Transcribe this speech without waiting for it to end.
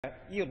I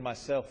yield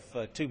myself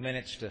 2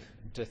 minutes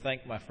to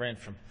thank my friend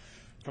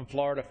from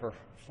Florida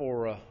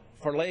for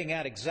laying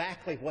out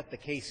exactly what the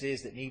case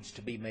is that needs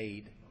to be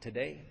made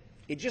today.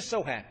 It just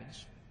so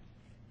happens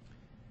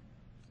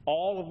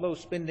all of those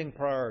spending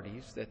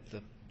priorities that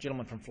the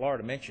gentleman from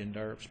Florida mentioned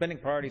are spending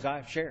priorities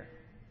I share.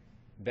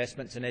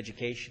 Investments in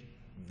education,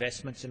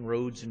 investments in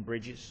roads and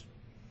bridges,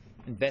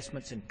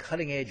 investments in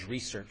cutting-edge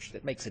research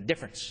that makes a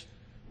difference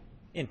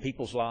in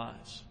people's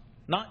lives,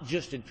 not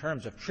just in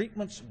terms of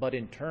treatments, but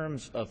in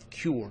terms of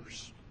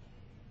cures.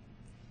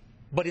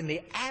 But in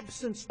the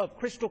absence of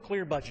crystal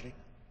clear budgeting,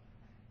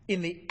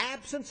 in the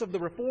absence of the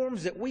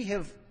reforms that we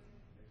have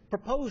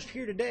proposed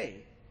here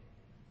today,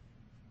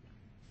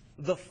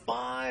 the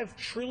 $5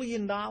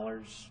 trillion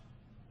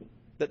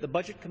that the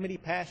Budget Committee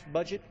passed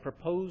budget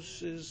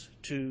proposes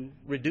to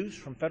reduce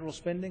from federal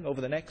spending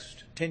over the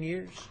next 10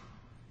 years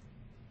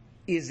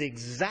is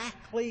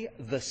exactly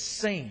the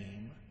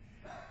same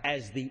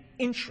as the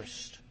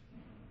interest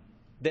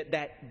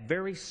that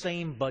very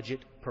same budget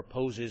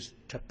proposes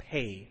to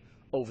pay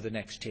over the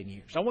next 10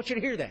 years. I want you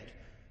to hear that,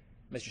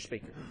 Mr.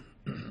 Speaker.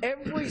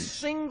 Every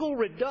single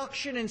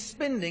reduction in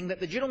spending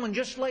that the gentleman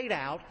just laid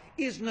out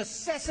is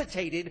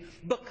necessitated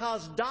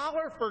because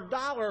dollar for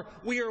dollar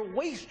we are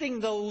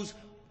wasting those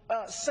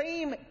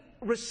same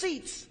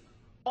receipts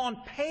on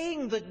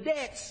paying the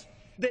debts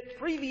that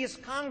previous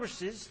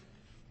Congresses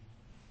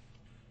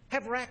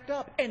have racked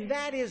up. And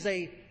that is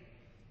a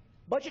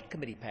Budget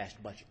Committee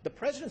passed budget. The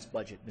President's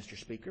budget, Mr.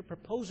 Speaker,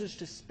 proposes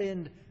to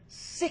spend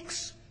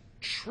 $6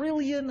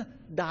 trillion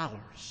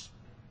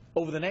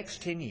over the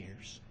next 10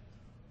 years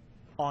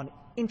on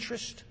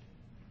interest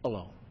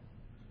alone.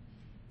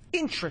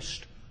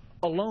 Interest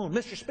alone.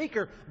 Mr.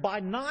 Speaker,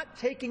 by not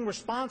taking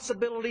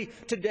responsibility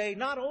today,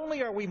 not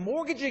only are we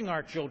mortgaging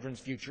our children's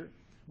future,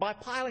 by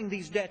piling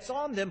these debts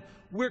on them,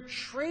 we're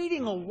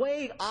trading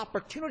away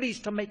opportunities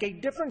to make a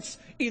difference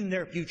in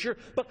their future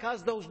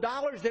because those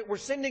dollars that we're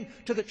sending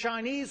to the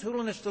Chinese who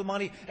lend us the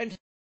money and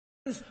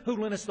who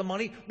lend us the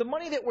money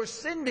that we're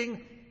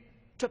sending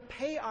to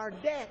pay our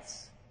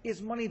debts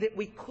is money that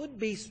we could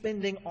be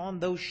spending on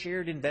those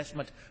shared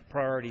investment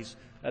priorities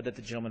that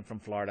the gentleman from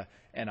Florida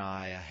and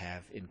I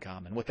have in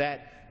common. With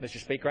that, Mr.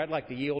 Speaker, I'd like to yield